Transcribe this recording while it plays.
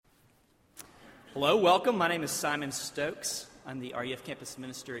Hello, welcome. My name is Simon Stokes. I'm the RUF campus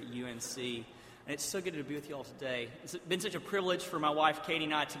minister at UNC, and it's so good to be with you all today. It's been such a privilege for my wife, Katie,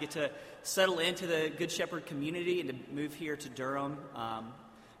 and I to get to settle into the Good Shepherd community and to move here to Durham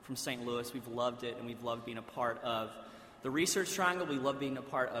from St. Louis. We've loved it, and we've loved being a part of the Research Triangle. We love being a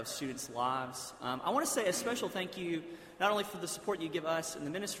part of students' lives. I want to say a special thank you, not only for the support you give us in the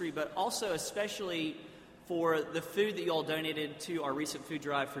ministry, but also especially for the food that you all donated to our recent food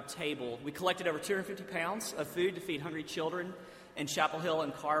drive for Table. We collected over 250 pounds of food to feed hungry children in Chapel Hill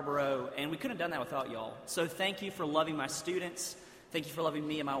and Carrboro, and we couldn't have done that without y'all. So thank you for loving my students, thank you for loving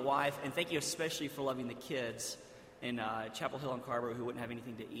me and my wife, and thank you especially for loving the kids in Chapel Hill and Carrboro who wouldn't have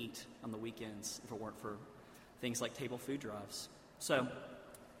anything to eat on the weekends if it weren't for things like Table food drives. So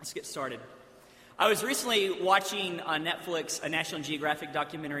let's get started. I was recently watching on Netflix a National Geographic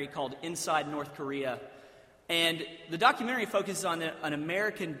documentary called Inside North Korea. And the documentary focuses on an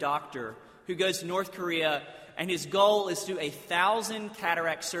American doctor who goes to North Korea, and his goal is to do 1,000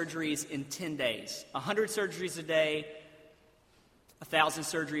 cataract surgeries in 10 days. 100 surgeries a day, 1,000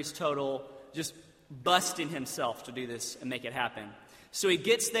 surgeries total, just busting himself to do this and make it happen. So he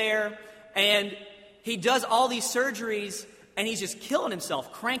gets there, and he does all these surgeries, and he's just killing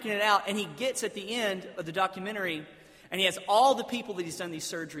himself, cranking it out, and he gets at the end of the documentary, and he has all the people that he's done these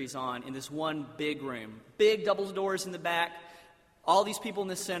surgeries on in this one big room. Big double doors in the back, all these people in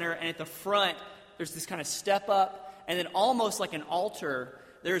the center, and at the front, there's this kind of step up, and then almost like an altar,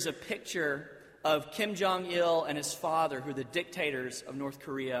 there's a picture of Kim Jong-il and his father, who are the dictators of North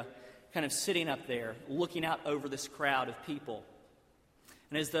Korea, kind of sitting up there, looking out over this crowd of people.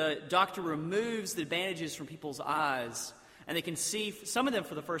 And as the doctor removes the bandages from people's eyes, and they can see some of them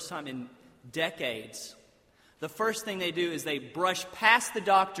for the first time in decades, the first thing they do is they brush past the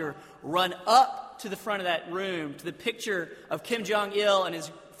doctor, run up to the front of that room, to the picture of Kim Jong-il and his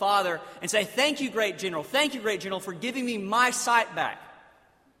father, and say, "Thank you, great general. Thank you, great general, for giving me my sight back."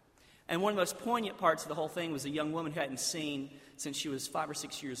 And one of the most poignant parts of the whole thing was a young woman who hadn't seen since she was 5 or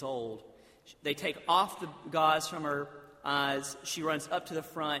 6 years old. They take off the gauze from her eyes. She runs up to the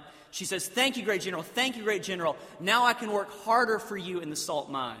front. She says, "Thank you, great general. Thank you, great general. Now I can work harder for you in the salt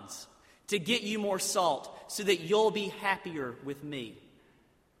mines to get you more salt so that you'll be happier with me."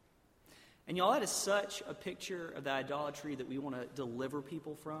 And y'all, that is such a picture of the idolatry that we want to deliver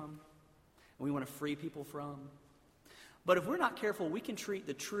people from, and we want to free people from. But if we're not careful, we can treat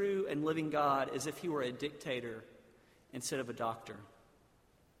the true and living God as if he were a dictator instead of a doctor.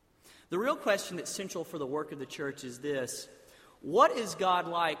 The real question that's central for the work of the church is this: what is God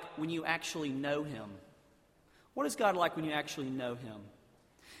like when you actually know him? What is God like when you actually know him?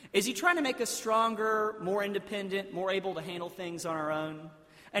 Is he trying to make us stronger, more independent, more able to handle things on our own?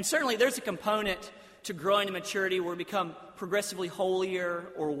 And certainly there's a component to growing in maturity where we become progressively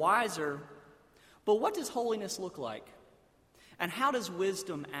holier or wiser. But what does holiness look like? And how does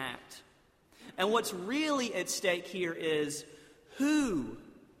wisdom act? And what's really at stake here is who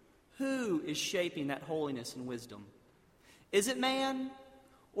is shaping that holiness and wisdom? Is it man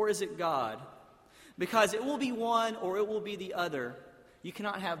or is it God? Because it will be one or it will be the other. You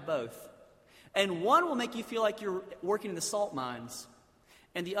cannot have both. And one will make you feel like you're working in the salt mines,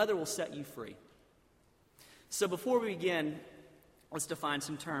 and the other will set you free. So before we begin, let's define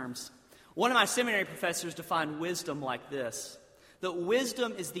some terms. One of my seminary professors defined wisdom like this: that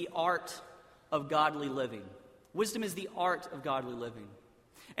wisdom is the art of godly living. Wisdom is the art of godly living.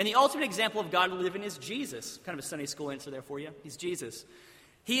 And the ultimate example of godly living is Jesus. Kind of a Sunday school answer there for you. He's Jesus.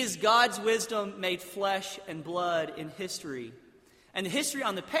 He is God's wisdom made flesh and blood in history. And the history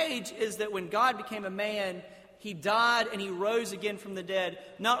on the page is that when God became a man, he died and he rose again from the dead,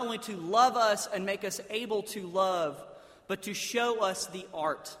 not only to love us and make us able to love, but to show us the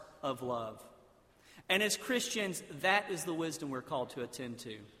art of love. And as Christians, that is the wisdom we're called to attend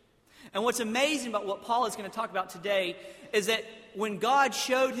to. And what's amazing about what Paul is going to talk about today is that when God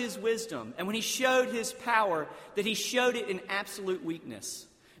showed his wisdom and when he showed his power, that he showed it in absolute weakness.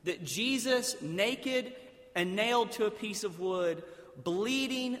 That Jesus, naked and nailed to a piece of wood,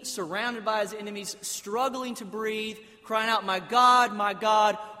 bleeding, surrounded by his enemies, struggling to breathe, crying out, my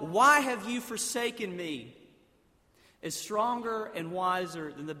God, why have you forsaken me?" is stronger and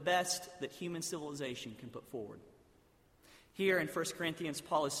wiser than the best that human civilization can put forward. Here in 1 Corinthians,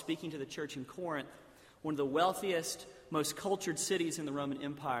 Paul is speaking to the church in Corinth, one of the wealthiest, most cultured cities in the Roman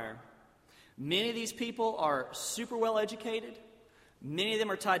Empire. Many of these people are super well educated. Many of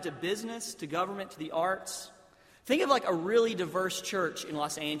them are tied to business, to government, to the arts. Think of like a really diverse church in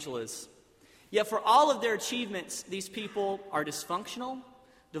Los Angeles. Yet for all of their achievements, these people are dysfunctional,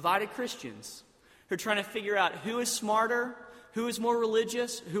 divided Christians who are trying to figure out who is smarter, who is more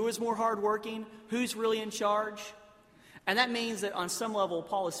religious, who is more hardworking, who's really in charge. And that means that on some level,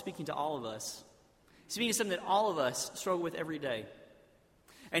 Paul is speaking to all of us. He's speaking to something that all of us struggle with every day.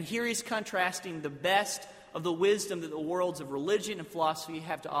 And here he's contrasting the best of the wisdom that the worlds of religion and philosophy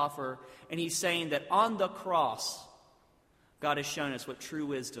have to offer. And he's saying that on the cross, God has shown us what true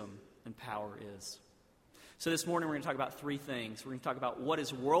wisdom and power is. So this morning we're going to talk about three things. We're going to talk about what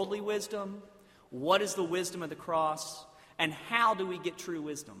is worldly wisdom, what is the wisdom of the cross, and how do we get true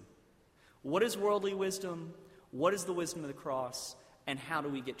wisdom. What is worldly wisdom? What is the wisdom of the cross? And how do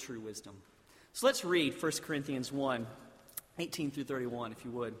we get true wisdom? So let's read 1 Corinthians 1, 18 through 31, if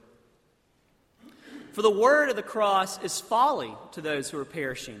you would. For the word of the cross is folly to those who are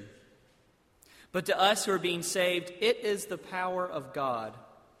perishing. But to us who are being saved, it is the power of God.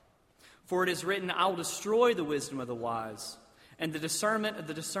 For it is written, I will destroy the wisdom of the wise, and the discernment of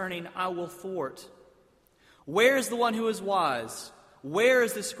the discerning I will thwart. Where is the one who is wise? Where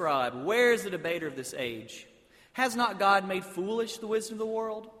is the scribe? Where is the debater of this age? Has not God made foolish the wisdom of the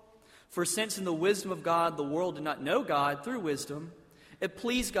world? For since in the wisdom of God the world did not know God through wisdom, it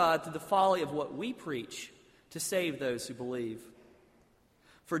pleased God through the folly of what we preach to save those who believe.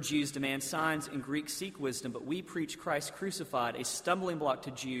 For Jews demand signs and Greeks seek wisdom, but we preach Christ crucified, a stumbling block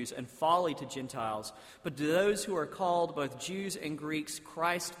to Jews and folly to Gentiles. But to those who are called, both Jews and Greeks,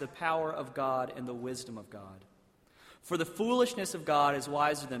 Christ the power of God and the wisdom of God. For the foolishness of God is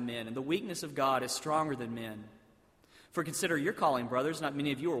wiser than men, and the weakness of God is stronger than men. For consider your calling, brothers. Not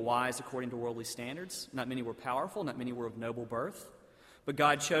many of you were wise according to worldly standards. Not many were powerful. Not many were of noble birth. But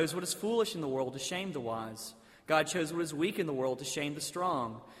God chose what is foolish in the world to shame the wise. God chose what is weak in the world to shame the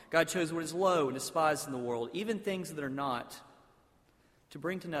strong. God chose what is low and despised in the world, even things that are not, to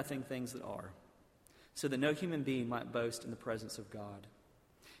bring to nothing things that are, so that no human being might boast in the presence of God.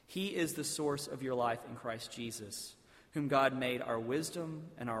 He is the source of your life in Christ Jesus, whom God made our wisdom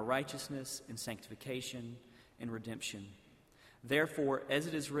and our righteousness and sanctification and redemption. Therefore, as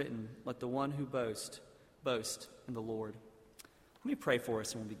it is written, let the one who boast in the Lord. Let me pray for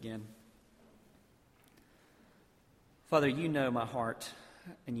us and we'll begin. Father, you know my heart,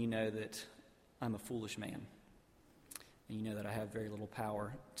 and you know that I'm a foolish man. And you know that I have very little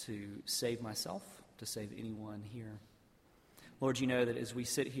power to save myself, to save anyone here. Lord, you know that as we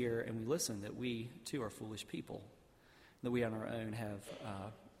sit here and we listen, that we too are foolish people, that we on our own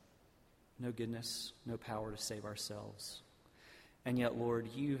have no goodness, no power to save ourselves. And yet, Lord,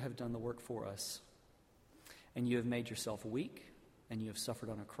 you have done the work for us. And you have made yourself weak, and you have suffered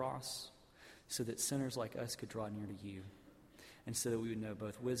on a cross, so that sinners like us could draw near to you, and so that we would know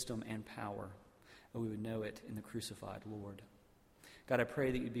both wisdom and power, and we would know it in the crucified Lord. God, I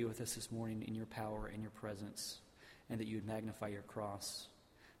pray that you'd be with us this morning in your power and your presence, and that you would magnify your cross,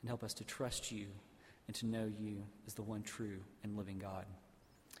 and help us to trust you and to know you as the one true and living God.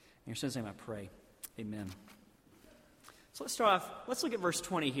 In your son's name I pray. Amen. So let's start off, let's look at verse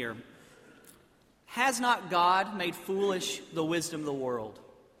 20 here. Has not God made foolish the wisdom of the world?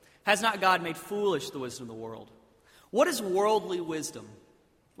 Has not God made foolish the wisdom of the world? What is worldly wisdom?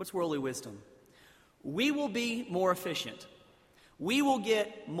 What's worldly wisdom? We will be more efficient. We will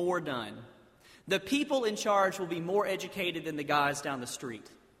get more done. The people in charge will be more educated than the guys down the street.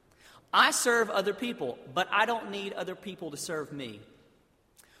 I serve other people, but I don't need other people to serve me.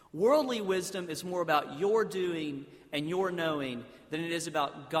 Worldly wisdom is more about your doing and your knowing than it is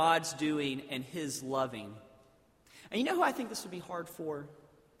about God's doing and his loving. And you know who I think this would be hard for?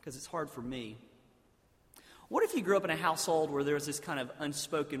 Because it's hard for me. What if you grew up in a household where there was this kind of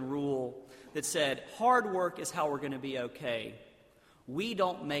unspoken rule that said, hard work is how we're going to be okay. We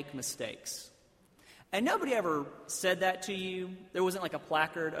don't make mistakes. And nobody ever said that to you. There wasn't like a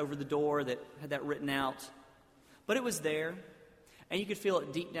placard over the door that had that written out. But it was there, and you could feel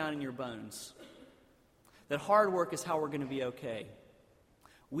it deep down in your bones. That hard work is how we're going to be okay.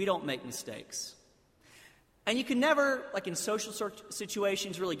 We don't make mistakes. And you can never, like in social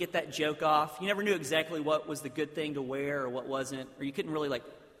situations, really get that joke off. You never knew exactly what was the good thing to wear or what wasn't. Or you couldn't really,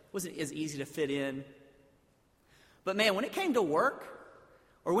 wasn't as easy to fit in. But man, when it came to work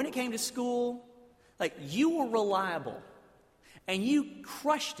or when it came to school, you were reliable. And you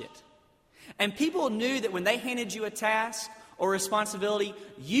crushed it. And people knew that when they handed you a task or responsibility,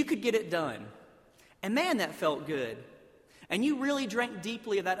 you could get it done. And man, that felt good. And you really drank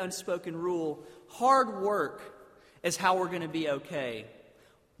deeply of that unspoken rule. Hard work is how we're going to be okay.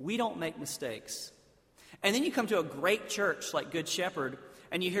 We don't make mistakes. And then you come to a great church like Good Shepherd,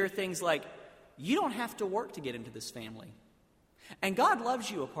 and you hear things like, you don't have to work to get into this family. And God loves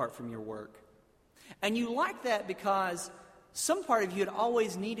you apart from your work. And you like that because some part of you had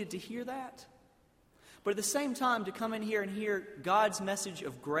always needed to hear that. But at the same time, to come in here and hear God's message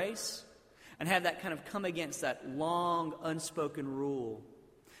of grace and have that kind of come against that long, unspoken rule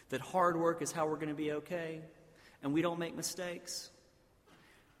that hard work is how we're going to be okay and we don't make mistakes.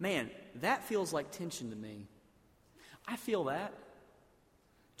 Man, that feels like tension to me. I feel that.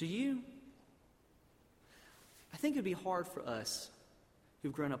 Do you? I think it would be hard for us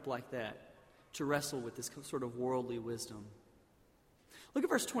who've grown up like that to wrestle with this sort of worldly wisdom. Look at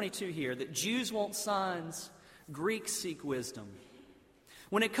verse 22 here, that Jews want signs, Greeks seek wisdom.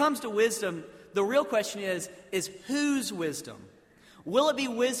 When it comes to wisdom, the real question is whose wisdom? Will it be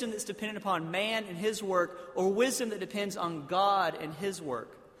wisdom that's dependent upon man and his work, or wisdom that depends on God and his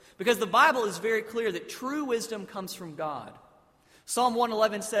work? Because the Bible is very clear that true wisdom comes from God. Psalm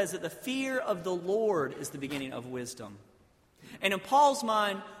 111 says that the fear of the Lord is the beginning of wisdom. And in Paul's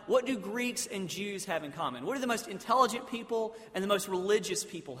mind, what do Greeks and Jews have in common? What do the most intelligent people and the most religious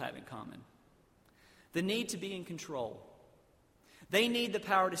people have in common? The need to be in control. They need the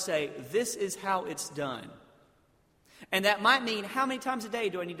power to say, this is how it's done. And that might mean, how many times a day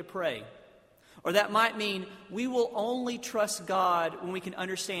do I need to pray? Or that might mean, we will only trust God when we can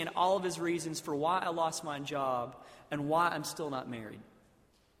understand all of his reasons for why I lost my job and why I'm still not married.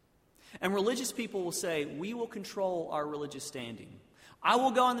 And religious people will say, we will control our religious standing. I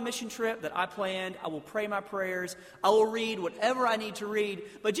will go on the mission trip that I planned. I will pray my prayers. I will read whatever I need to read.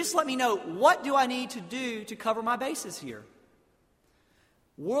 But just let me know, what do I need to do to cover my bases here?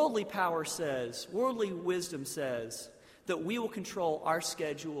 Worldly power says, worldly wisdom says, that we will control our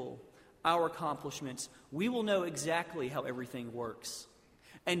schedule, our accomplishments. We will know exactly how everything works.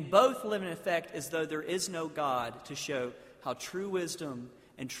 And both live in effect as though there is no God to show how true wisdom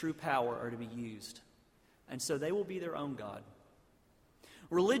and true power are to be used. And so they will be their own God.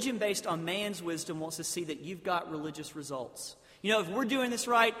 Religion based on man's wisdom wants to see that you've got religious results. You know, if we're doing this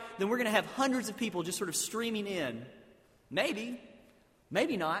right, then we're going to have hundreds of people just sort of streaming in. Maybe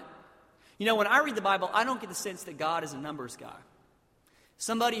not. You know, when I read the Bible, I don't get the sense that God is a numbers guy.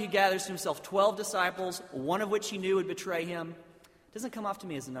 Somebody who gathers to himself 12 disciples, one of which he knew would betray him, doesn't come off to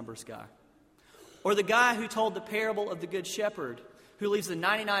me as a numbers guy. Or the guy who told the parable of the Good Shepherd, who leaves the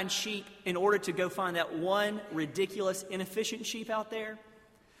 99 sheep in order to go find that one ridiculous, inefficient sheep out there.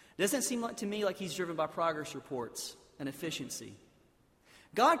 Doesn't seem to me like he's driven by progress reports and efficiency.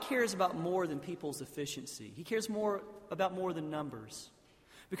 God cares about more than people's efficiency. He cares about more than numbers.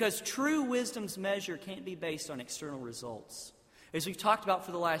 Because true wisdom's measure can't be based on external results. As we've talked about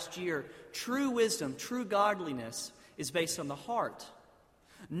for the last year, true wisdom, true godliness is based on the heart.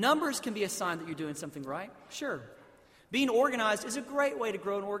 Numbers can be a sign that you're doing something right. Sure. Being organized is a great way to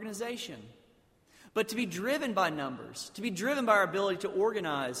grow an organization. But to be driven by numbers, to be driven by our ability to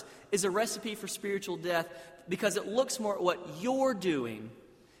organize, is a recipe for spiritual death because it looks more at what you're doing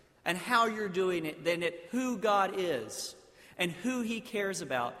and how you're doing it than at who God is and who he cares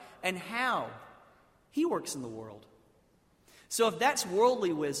about and how he works in the world. So if that's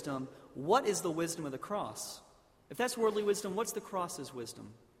worldly wisdom, what is the wisdom of the cross? If that's worldly wisdom, what's the cross's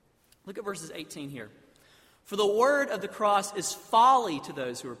wisdom? Look at verses 18 here. For the word of the cross is folly to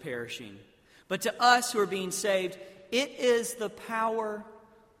those who are perishing, but to us who are being saved, it is the power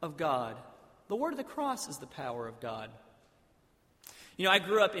of God. The word of the cross is the power of God. You know, I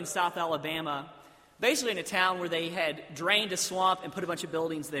grew up in South Alabama, basically in a town where they had drained a swamp and put a bunch of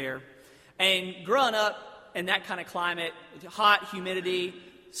buildings there. And growing up in that kind of climate, hot, humidity,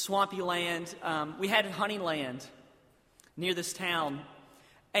 swampy land, we had hunting land near this town.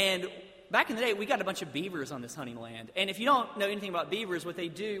 And back in the day, we got a bunch of beavers on this hunting land. And if you don't know anything about beavers, what they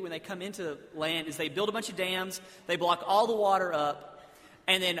do when they come into land is they build a bunch of dams, they block all the water up,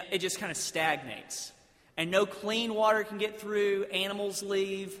 and then it just kind of stagnates. And no clean water can get through, animals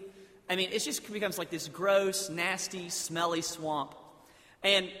leave. I mean, it just becomes like this gross, nasty, smelly swamp.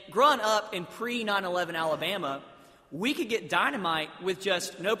 And growing up in pre-9/11 Alabama, we could get dynamite with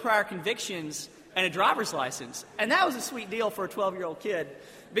just no prior convictions and a driver's license. And that was a sweet deal for a 12-year-old kid.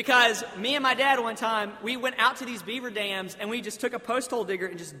 Because me and my dad one time, we went out to these beaver dams and we just took a post hole digger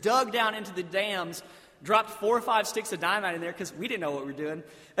and just dug down into the dams, dropped 4 or 5 sticks of dynamite in there because we didn't know what we were doing.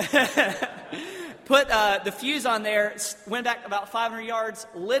 Put the fuse on there, went back about 500 yards,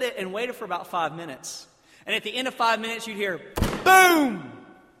 lit it, and waited for about 5 minutes. And at the end of 5 minutes, you'd hear, boom!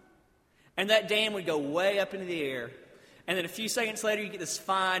 And that dam would go way up into the air. And then a few seconds later, you get this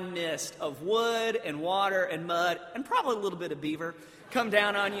fine mist of wood and water and mud and probably a little bit of beaver come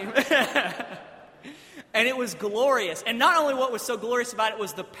down on you. And it was glorious. And not only what was so glorious about it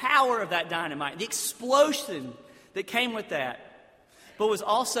was the power of that dynamite, the explosion that came with that, but was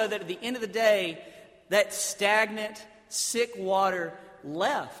also that at the end of the day, that stagnant, sick water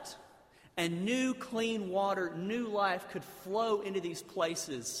left. and new clean water, new life could flow into these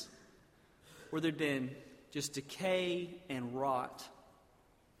places where there'd been just decay and rot.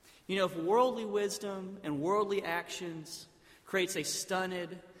 You know, if worldly wisdom and worldly actions creates a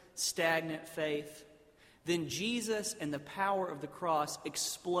stunted, stagnant faith, then Jesus and the power of the cross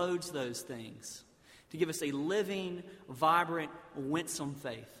explodes those things to give us a living, vibrant, winsome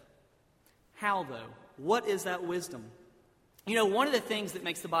faith. How, though? What is that wisdom? You know, one of the things that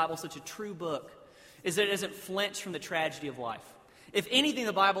makes the Bible such a true book is that it doesn't flinch from the tragedy of life. If anything,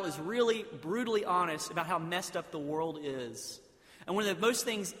 the Bible is really brutally honest about how messed up the world is. And one of the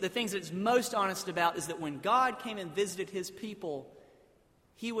things that it's most honest about is that when God came and visited his people,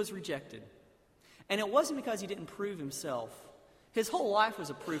 he was rejected. And it wasn't because he didn't prove himself. His whole life was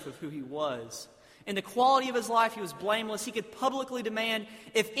a proof of who he was. In the quality of his life, he was blameless. He could publicly demand,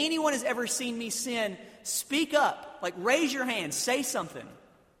 if anyone has ever seen me sin, speak up, like raise your hand, say something.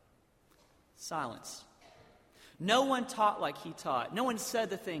 Silence. No one taught like he taught. No one said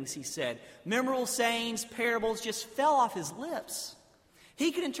the things he said. Memorable sayings, parables just fell off his lips.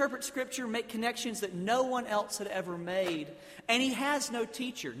 He could interpret Scripture, make connections that no one else had ever made. And he has no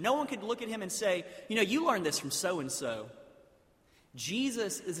teacher. No one could look at him and say, you know, you learned this from so-and-so.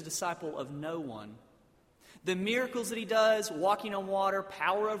 Jesus is a disciple of no one. The miracles that he does, walking on water,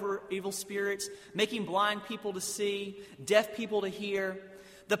 power over evil spirits, making blind people to see, deaf people to hear,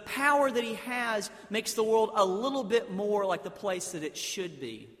 the power that he has makes the world a little bit more like the place that it should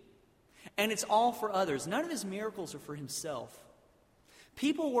be. And it's all for others. None of his miracles are for himself.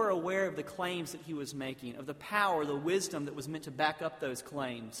 People were aware of the claims that he was making, of the power, the wisdom that was meant to back up those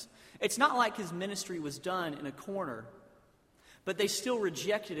claims. It's not like his ministry was done in a corner. But they still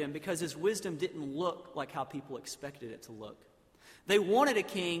rejected him because his wisdom didn't look like how people expected it to look. They wanted a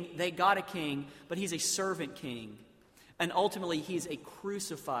king, they got a king, but he's a servant king. And ultimately, he's a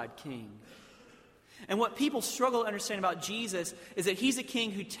crucified king. And what people struggle to understand about Jesus is that he's a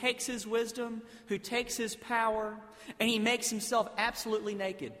king who takes his wisdom, who takes his power, and he makes himself absolutely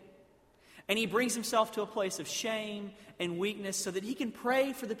naked. And he brings himself to a place of shame and weakness so that he can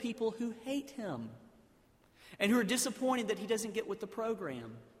pray for the people who hate him and who are disappointed that he doesn't get with the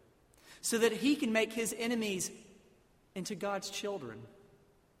program, so that he can make his enemies into God's children.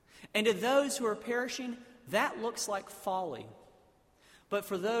 And to those who are perishing, that looks like folly. But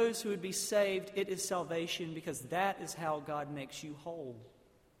for those who would be saved, it is salvation, because that is how God makes you whole.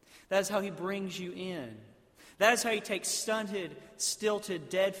 That is how he brings you in. That is how he takes stunted, stilted,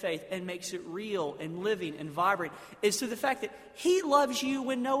 dead faith and makes it real and living and vibrant. Is through the fact that he loves you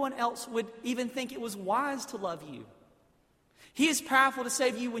when no one else would even think it was wise to love you. He is powerful to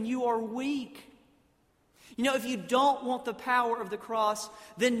save you when you are weak. You know, if you don't want the power of the cross,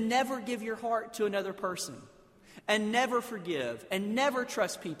 then never give your heart to another person. And never forgive, and never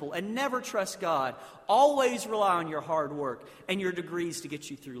trust people, and never trust God. Always rely on your hard work and your degrees to get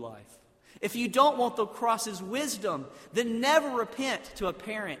you through life. If you don't want the cross's wisdom, then never repent to a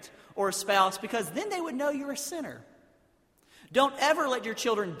parent or a spouse, because then they would know you're a sinner. Don't ever let your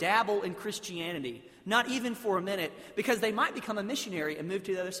children dabble in Christianity, not even for a minute, because they might become a missionary and move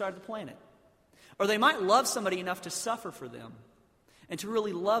to the other side of the planet. Or they might love somebody enough to suffer for them and to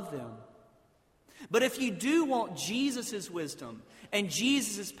really love them. But if you do want Jesus' wisdom and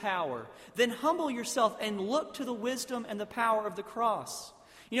Jesus' power, then humble yourself and look to the wisdom and the power of the cross.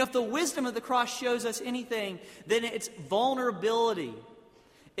 You know, if the wisdom of the cross shows us anything, then its vulnerability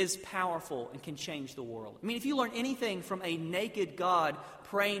is powerful and can change the world. I mean, if you learn anything from a naked God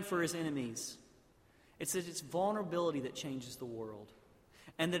praying for his enemies, it's that it's vulnerability that changes the world.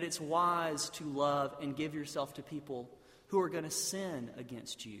 And that it's wise to love and give yourself to people who are going to sin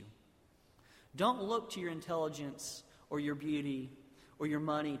against you. Don't look to your intelligence or your beauty or your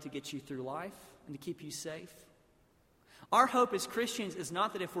money to get you through life and to keep you safe. Our hope as Christians is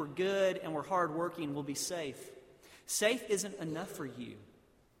not that if we're good and we're hardworking, we'll be safe. Safe isn't enough for you.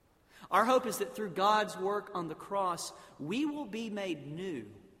 Our hope is that through God's work on the cross, we will be made new.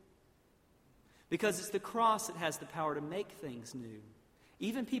 Because it's the cross that has the power to make things new.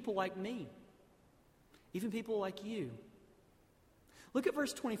 Even people like me. Even people like you. Look at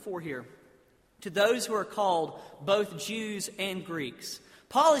verse 24 here. To those who are called, both Jews and Greeks.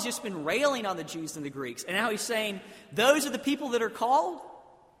 Paul has just been railing on the Jews and the Greeks. And now he's saying, those are the people that are called?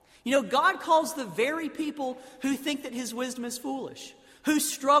 You know, God calls the very people who think that his wisdom is foolish. Who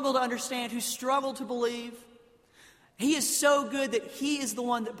struggle to understand, who struggle to believe. He is so good that he is the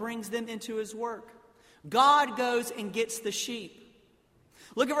one that brings them into his work. God goes and gets the sheep.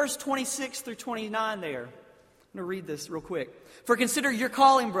 Look at verse 26 through 29 there. I'm going to read this real quick. For consider your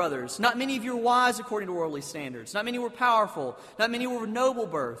calling, brothers. Not many of you are wise according to worldly standards. Not many were powerful. Not many were of noble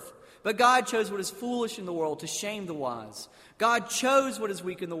birth. But God chose what is foolish in the world to shame the wise. God chose what is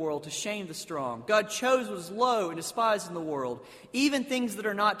weak in the world to shame the strong. God chose what is low and despised in the world, even things that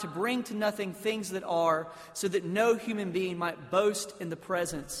are not, to bring to nothing things that are, so that no human being might boast in the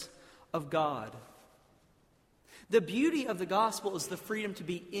presence of God. The beauty of the gospel is the freedom to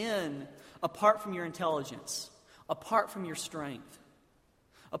be in apart from your intelligence, apart from your strength,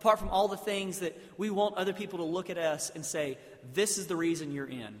 apart from all the things that we want other people to look at us and say, this is the reason you're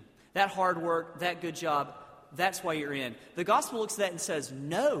in. That hard work, that good job, that's why you're in. The gospel looks at that and says,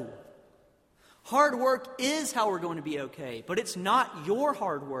 no. Hard work is how we're going to be okay, but it's not your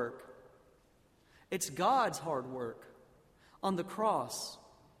hard work. It's God's hard work on the cross.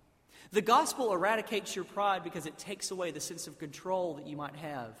 The gospel eradicates your pride because it takes away the sense of control that you might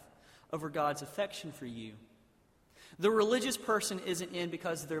have over God's affection for you. The religious person isn't in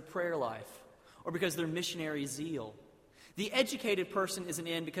because of their prayer life or because of their missionary zeal. The educated person isn't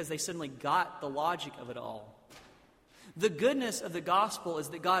in because they suddenly got the logic of it all. The goodness of the gospel is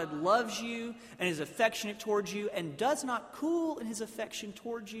that God loves you and is affectionate towards you and does not cool in his affection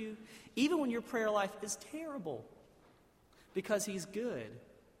towards you, even when your prayer life is terrible, because he's good.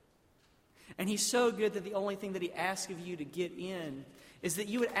 And he's so good that the only thing that he asks of you to get in is that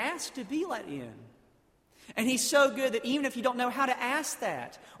you would ask to be let in. And he's so good that even if you don't know how to ask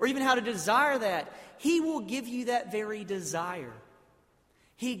that or even how to desire that, he will give you that very desire.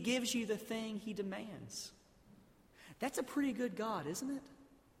 He gives you the thing he demands. That's a pretty good God, isn't it?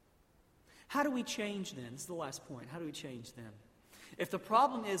 How do we change then? This is the last point. How do we change then? If the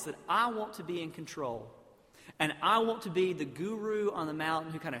problem is that I want to be in control and I want to be the guru on the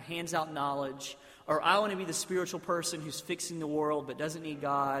mountain who kind of hands out knowledge, or I want to be the spiritual person who's fixing the world but doesn't need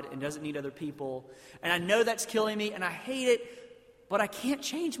God and doesn't need other people, and I know that's killing me and I hate it, but I can't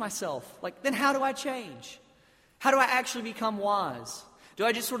change myself. Then how do I change? How do I actually become wise? Do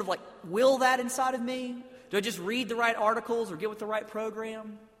I just sort of will that inside of me? Do I just read the right articles or get with the right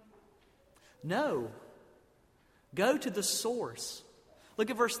program? No. Go to the source. Look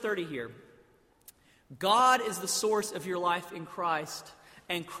at verse 30 here. God is the source of your life in Christ,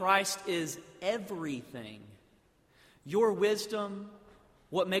 and Christ is everything. Your wisdom,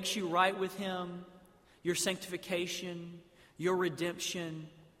 what makes you right with him, your sanctification, your redemption.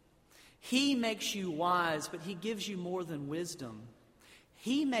 He makes you wise, but he gives you more than wisdom.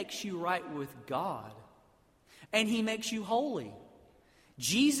 He makes you right with God, and he makes you holy.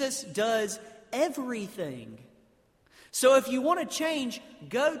 Jesus does everything. So if you want to change,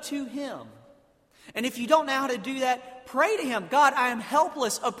 go to him. And if you don't know how to do that, pray to him. God, I am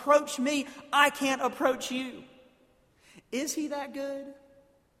helpless. Approach me. I can't approach you. Is he that good?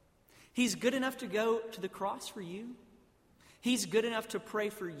 He's good enough to go to the cross for you. He's good enough to pray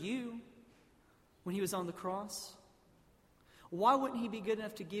for you when he was on the cross. Why wouldn't he be good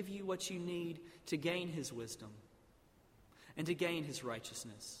enough to give you what you need to gain his wisdom and to gain his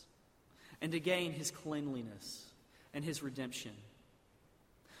righteousness and to gain his cleanliness and his redemption?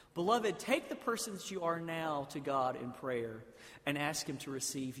 Beloved, take the person that you are now to God in prayer and ask him to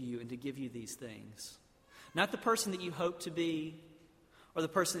receive you and to give you these things. Not the person that you hope to be or the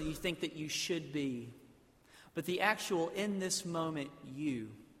person that you think that you should be, but the actual, in this moment, you.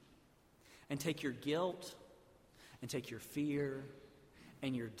 And take your guilt and take your fear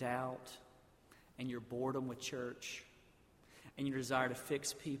and your doubt and your boredom with church and your desire to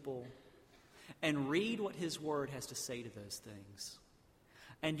fix people and read what his word has to say to those things.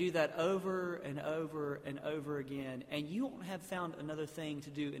 And do that over and over and over again. And you won't have found another thing to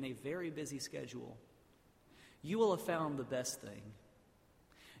do in a very busy schedule. You will have found the best thing.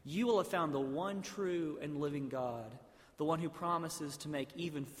 You will have found the one true and living God, the one who promises to make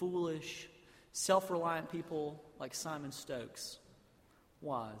even foolish, self-reliant people like Simon Stokes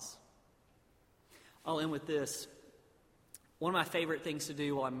wise. I'll end with this. One of my favorite things to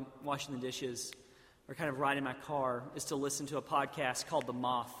do while I'm washing the dishes or kind of riding my car is to listen to a podcast called The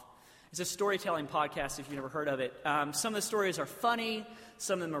Moth. It's a storytelling podcast if you've never heard of it. Some of the stories are funny.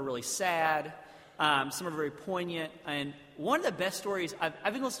 Some of them are really sad. Some are very poignant. And one of the best stories,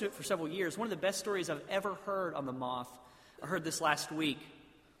 I've been listening to it for several years, one of the best stories I've ever heard on The Moth, I heard this last week.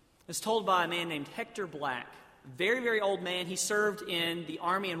 It's told by a man named Hector Black. Very, very old man. He served in the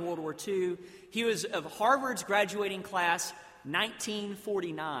Army in World War II. He was of Harvard's graduating class,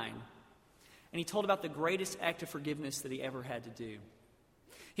 1949. And he told about the greatest act of forgiveness that he ever had to do.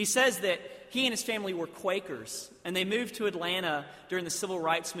 He says that he and his family were Quakers, and they moved to Atlanta during the Civil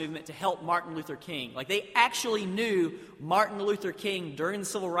Rights Movement to help Martin Luther King. They actually knew Martin Luther King during the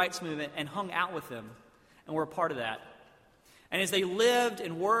Civil Rights Movement and hung out with him and were a part of that. And as they lived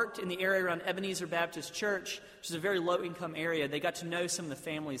and worked in the area around Ebenezer Baptist Church, which is a very low-income area, they got to know some of the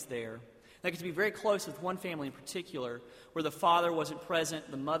families there. They got to be very close with one family in particular, where the father wasn't present,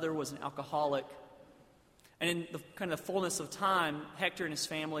 the mother was an alcoholic. And in the kind of the fullness of time, Hector and his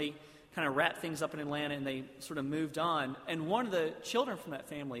family kind of wrapped things up in Atlanta, and they sort of moved on. And one of the children from that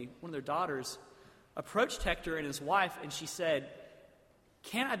family, one of their daughters, approached Hector and his wife, and she said,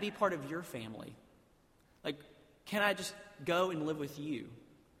 "Can I be part of your family? Like, can I just go and live with you?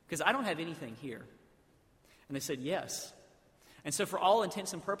 Because I don't have anything here." And they said, "Yes." And so for all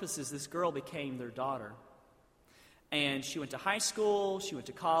intents and purposes, this girl became their daughter. And she went to high school, she went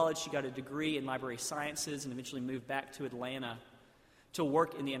to college, she got a degree in library sciences, and eventually moved back to Atlanta to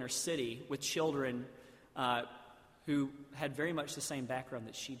work in the inner city with children who had very much the same background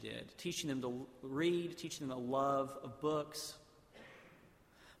that she did, teaching them to read, teaching them the love of books.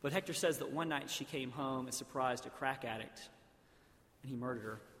 But Hector says that one night she came home and surprised a crack addict, and he murdered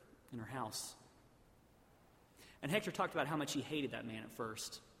her in her house. And Hector talked about how much he hated that man at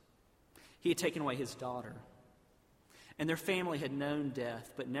first. He had taken away his daughter. And their family had known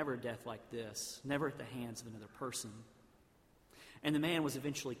death, but never death like this, never at the hands of another person. And the man was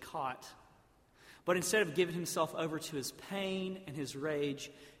eventually caught. But instead of giving himself over to his pain and his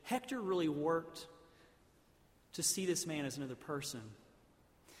rage, Hector really worked to see this man as another person,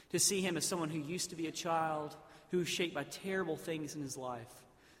 to see him as someone who used to be a child, who was shaped by terrible things in his life.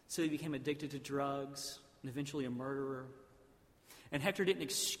 So he became addicted to drugs and eventually a murderer. And Hector didn't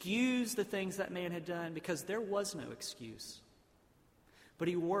excuse the things that man had done because there was no excuse. But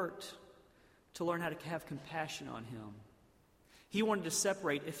he worked to learn how to have compassion on him. He wanted to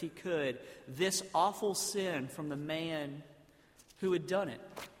separate, if he could, this awful sin from the man who had done it.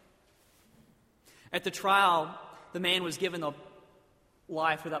 At the trial, the man was given a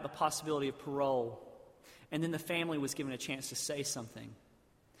life without the possibility of parole. And then the family was given a chance to say something.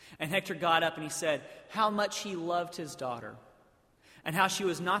 And Hector got up and he said how much he loved his daughter, and how she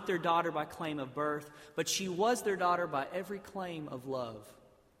was not their daughter by claim of birth, but she was their daughter by every claim of love.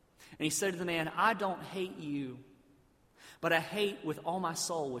 And he said to the man, "I don't hate you, but I hate with all my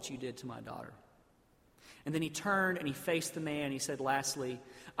soul what you did to my daughter." And then he turned and he faced the man. He said, "Lastly,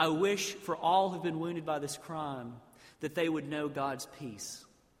 I wish for all who've been wounded by this crime that they would know God's peace."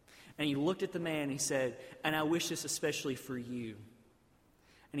 And he looked at the man and he said, "And I wish this especially for you."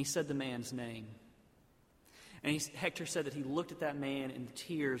 And he said the man's name. And Hector said that he looked at that man and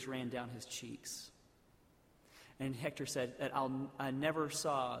tears ran down his cheeks. And Hector said that I never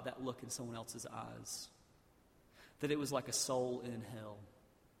saw that look in someone else's eyes, that it was like a soul in hell.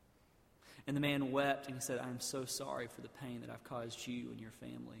 And the man wept and he said, "I am so sorry for the pain that I've caused you and your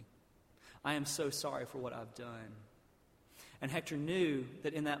family. I am so sorry for what I've done." And Hector knew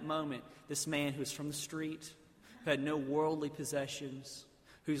that in that moment, this man who was from the street, who had no worldly possessions,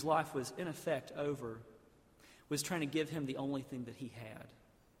 whose life was in effect over, was trying to give him the only thing that he had,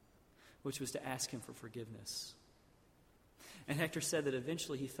 which was to ask him for forgiveness. And Hector said that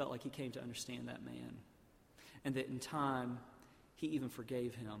eventually he felt like he came to understand that man, and that in time he even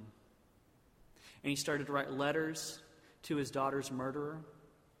forgave him. And he started to write letters to his daughter's murderer,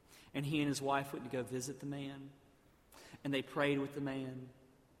 and he and his wife went to go visit the man, and they prayed with the man,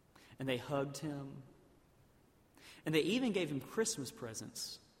 and they hugged him, and they even gave him Christmas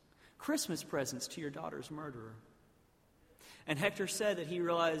presents to your daughter's murderer. And Hector said that he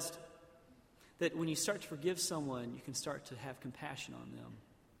realized that when you start to forgive someone, you can start to have compassion on them.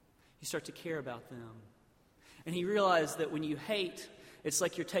 You start to care about them. And he realized that when you hate, it's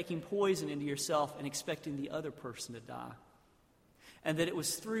like you're taking poison into yourself and expecting the other person to die. And that it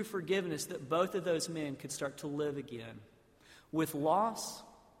was through forgiveness that both of those men could start to live again. With loss,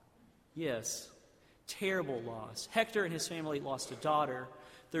 yes, terrible loss. Hector and his family lost a daughter.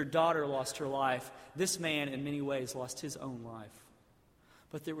 Their daughter lost her life. This man, in many ways, lost his own life.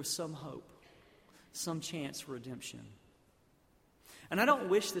 But there was some hope, some chance for redemption. And I don't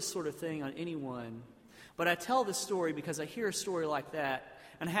wish this sort of thing on anyone, but I tell this story because I hear a story like that,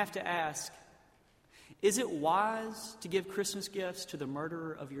 and I have to ask, is it wise to give Christmas gifts to the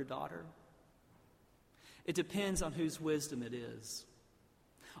murderer of your daughter? It depends on whose wisdom it is.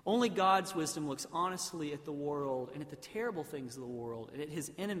 Only God's wisdom looks honestly at the world and at the terrible things of the world and at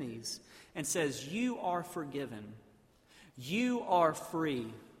his enemies and says, "You are forgiven. You are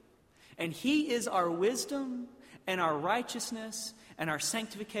free." And he is our wisdom and our righteousness and our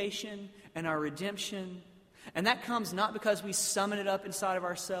sanctification and our redemption. And that comes not because we summon it up inside of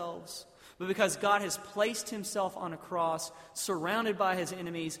ourselves, but because God has placed himself on a cross, surrounded by his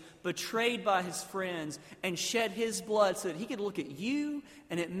enemies, betrayed by his friends, and shed his blood so that he could look at you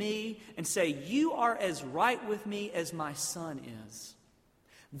and at me and say, you are as right with me as my Son is.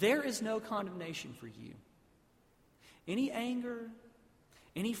 There is no condemnation for you. Any anger,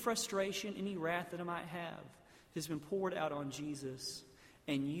 any frustration, any wrath that I might have has been poured out on Jesus,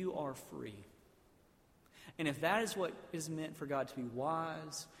 and you are free. And if that is what is meant for God to be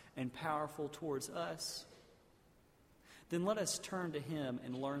wise and powerful towards us, then let us turn to him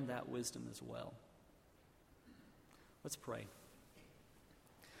and learn that wisdom as well. Let's pray.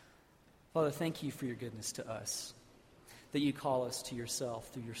 Father, thank you for your goodness to us, that you call us to yourself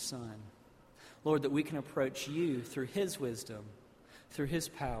through your Son. Lord, that we can approach you through his wisdom, through his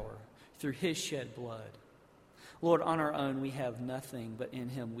power, through his shed blood. Lord, on our own we have nothing, but in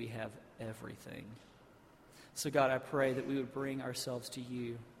him we have everything. So God, I pray that we would bring ourselves to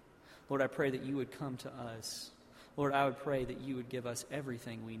you. Lord, I pray that you would come to us. Lord, I would pray that you would give us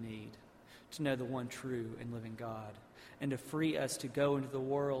everything we need to know the one true and living God, and to free us to go into the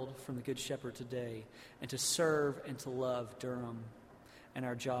world from the Good Shepherd today and to serve and to love Durham and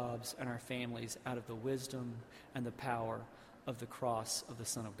our jobs and our families out of the wisdom and the power of the cross of the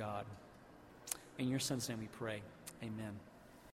Son of God. In your Son's name we pray. Amen.